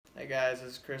guys,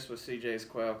 this is Chris with CJ's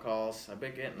Quail Calls. I've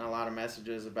been getting a lot of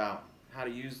messages about how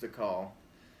to use the call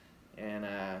and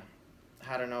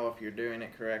how to know if you're doing it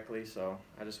correctly, so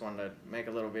I just wanted to make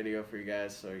a little video for you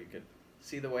guys so you could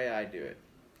see the way I do it.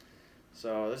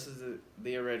 So this is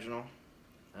the original.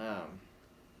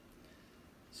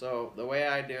 So the way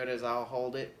I do it is I'll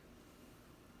hold it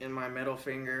in my middle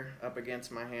finger up against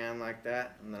my hand like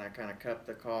that, and then I kind of cup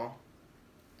the call.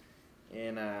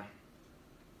 And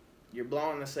you're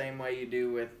blowing the same way you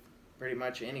do with pretty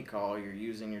much any call. You're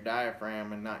using your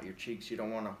diaphragm and not your cheeks. You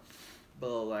don't want to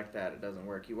blow like that. It doesn't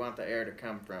work. You want the air to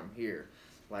come from here,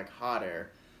 like hot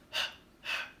air,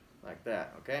 like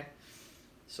that, okay?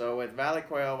 So with valley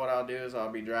quail, what I'll do is I'll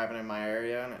be driving in my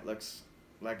area and it looks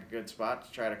like a good spot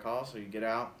to try to call. So you get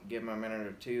out, give them a minute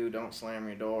or two, don't slam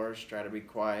your doors, try to be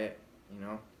quiet, you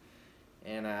know.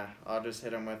 And I'll just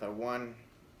hit them with a one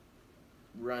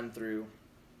run through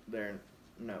their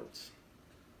notes.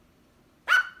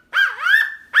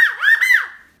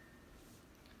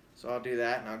 So I'll do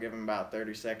that and I'll give them about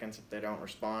 30 seconds. If they don't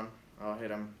respond, I'll hit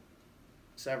them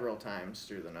several times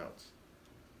through the notes.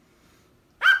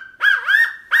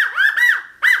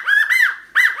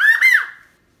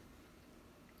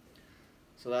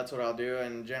 So that's what I'll do,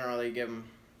 and generally give them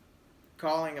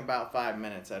calling about 5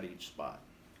 minutes at each spot.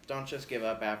 Don't just give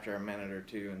up after a minute or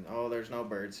two and, oh, there's no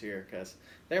birds here, because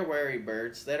they're wary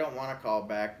birds. They don't want to call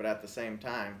back, but at the same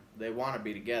time, they want to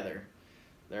be together.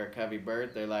 They're a covey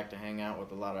bird. They like to hang out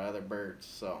with a lot of other birds.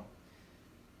 So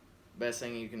best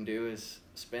thing you can do is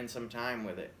spend some time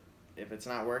with it. If it's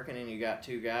not working and you got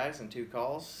two guys and two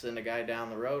calls, send a guy down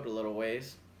the road a little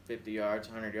ways, 50 yards,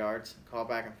 100 yards, call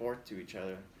back and forth to each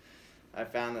other. I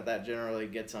found that generally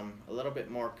gets them a little bit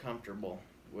more comfortable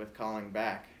with calling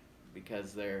back,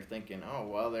 because they're thinking, oh,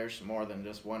 well, there's more than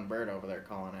just one bird over there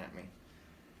calling at me.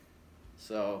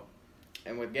 So,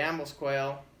 and with Gambel's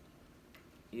quail,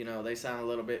 you know, they sound a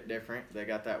little bit different. They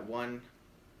got that one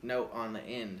note on the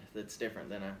end that's different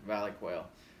than a valley quail.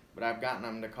 But I've gotten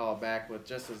them to call back with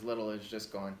just as little as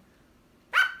just going,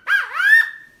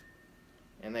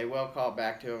 and they will call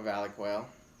back to a valley quail,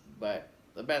 but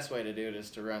the best way to do it is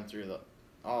to run through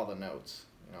all the notes,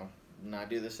 you know, and I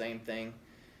do the same thing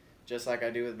just like I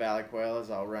do with valley quail, is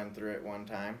I'll run through it one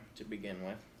time to begin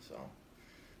with. So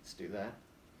let's do that.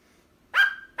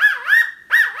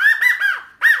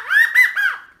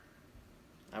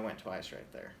 I went twice right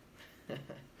there.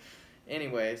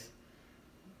 Anyways,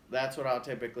 that's what I'll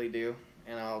typically do,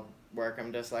 and I'll work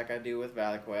them just like I do with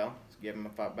valley quail. Give them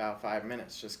about 5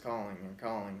 minutes just calling and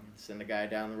calling. Send a guy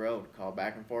down the road, call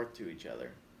back and forth to each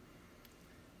other.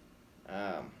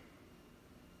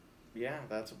 Yeah,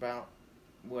 that's about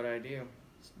what I do.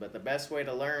 But the best way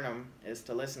to learn them is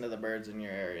to listen to the birds in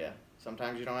your area.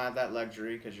 Sometimes you don't have that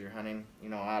luxury because you're hunting, you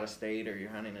know, out of state, or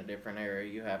you're hunting a different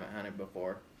area you haven't hunted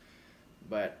before.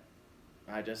 But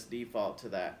I just default to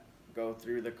that. Go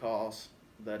through the calls,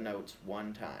 the notes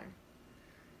one time.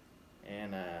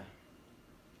 And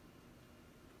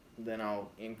then I'll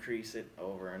increase it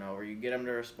over and over. You get them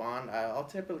to respond. I'll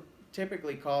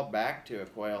typically call back to a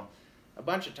quail a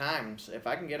bunch of times. If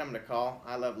I can get them to call,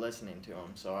 I love listening to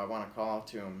them, so I want to call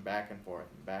to them back and forth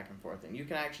and back and forth. And you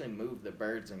can actually move the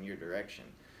birds in your direction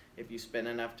if you spend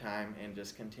enough time and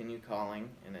just continue calling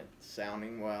and it's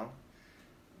sounding well.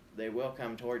 They will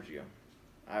come towards you.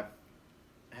 I've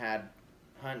had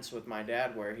hunts with my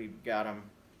dad where he got them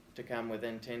to come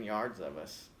within 10 yards of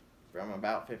us from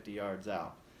about 50 yards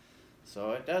out.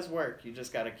 So it does work. You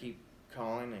just got to keep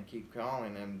calling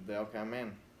and they'll come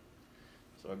in.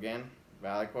 So again,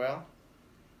 valley quail.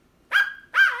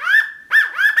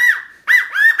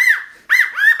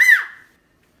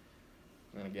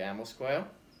 And a Gambel's quail.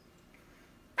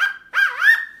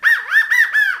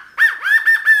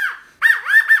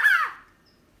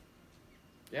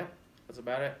 Yep, that's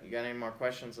about it. You got any more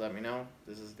questions, let me know.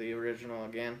 This is the original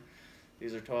again.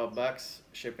 These are 12 bucks,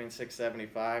 shipping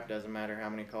 $6.75. Doesn't matter how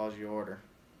many calls you order.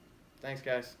 Thanks,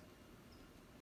 guys.